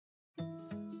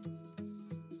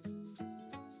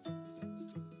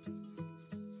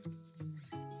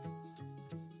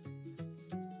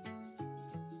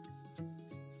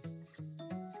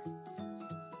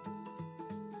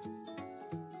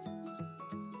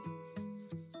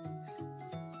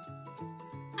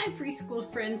Hi preschool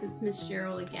friends, it's Miss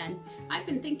Cheryl again. I've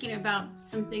been thinking about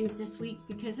some things this week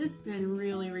because it's been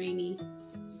really rainy,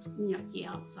 yucky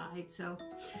outside, so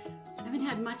I haven't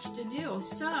had much to do.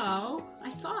 So I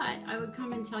thought I would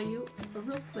come and tell you a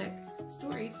real quick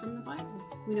story from the Bible.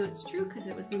 We know it's true because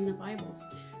it was in the Bible,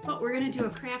 but we're going to do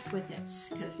a craft with it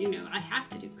because, you know, I have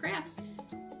to do crafts.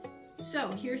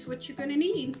 So here's what you're going to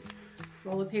need.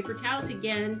 Roll of paper towels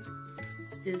again,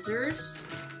 scissors,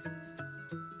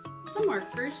 some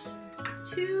markers,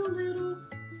 2 little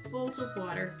bowls of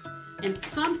water, and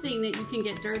something that you can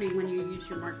get dirty when you use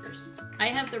your markers. I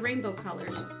have the rainbow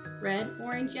colors, red,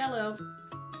 orange, yellow,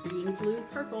 green, blue,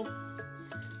 purple.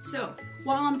 So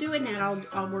while I'm doing that,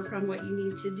 I'll work on what you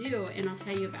need to do, and I'll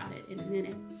tell you about it in a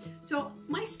minute. So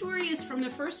my story is from the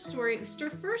first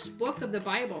book of the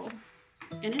Bible,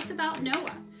 and it's about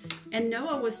Noah. And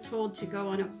Noah was told to go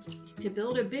on to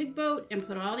build a big boat and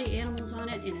put all the animals on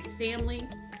it and his family.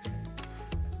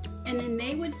 And then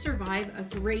they would survive a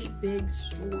great big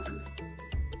storm.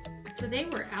 So they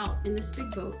were out in this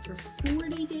big boat for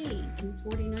 40 days and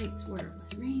 40 nights where it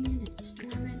was raining and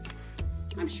storming.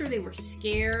 I'm sure they were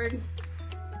scared.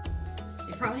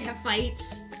 They probably have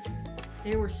fights.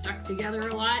 They were stuck together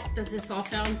a lot. Does this all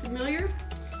sound familiar?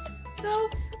 So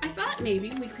I thought maybe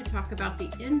we could talk about the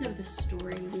end of the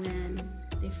story when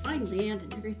they find land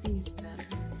and everything is better.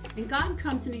 And God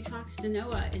comes and he talks to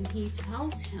Noah and he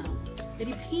tells him that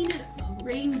he painted a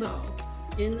rainbow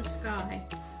in the sky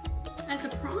as a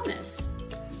promise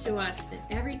to us that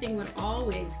everything would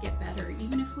always get better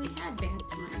even if we had bad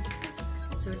times.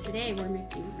 So today we're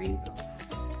making a rainbow.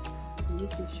 And you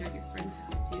can show your friends how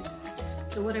to do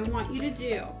this. So what I want you to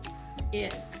do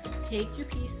is take your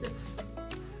piece of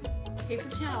paper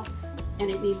towel, and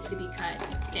it needs to be cut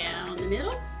down the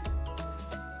middle,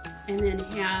 and then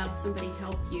have somebody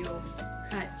help you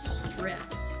cut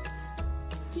strips.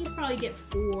 You'd probably get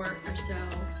 4 or so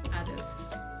out of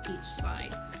each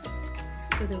side,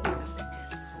 so they'll be about like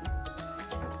this.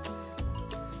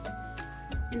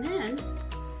 And then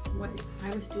what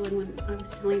I was doing when I was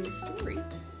telling the story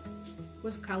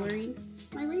was coloring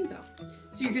my rainbow.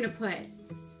 So you're going to put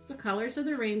the colors of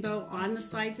the rainbow on the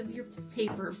sides of your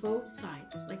paper, both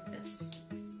sides, like this.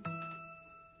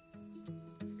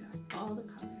 Got all the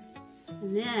colors.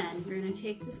 And then you're going to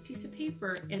take this piece of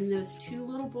paper and those 2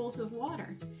 little bowls of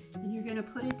water, and you're going to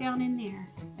put it down in there.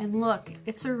 And look,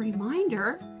 it's a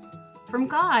reminder from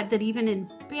God that even in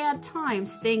bad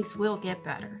times, things will get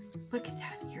better. Look at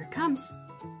that. Here it comes.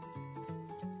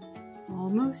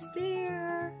 Almost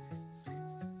there.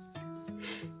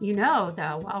 You know,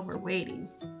 though, while we're waiting,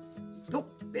 oh,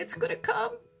 it's gonna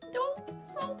come.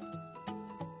 Oh.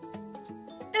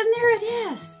 And there it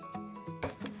is.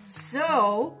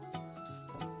 So,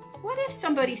 what if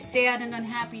somebody's sad and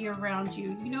unhappy around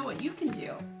you? You know what you can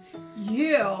do?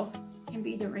 You can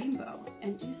be the rainbow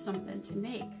and do something to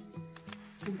make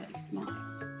somebody smile.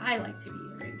 I like to be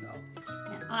the rainbow,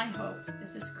 and I hope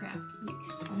that this craft makes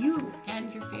you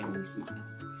and your family smile.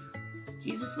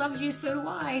 Jesus loves you, so do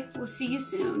I. We'll see you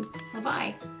soon.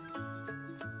 Bye-bye.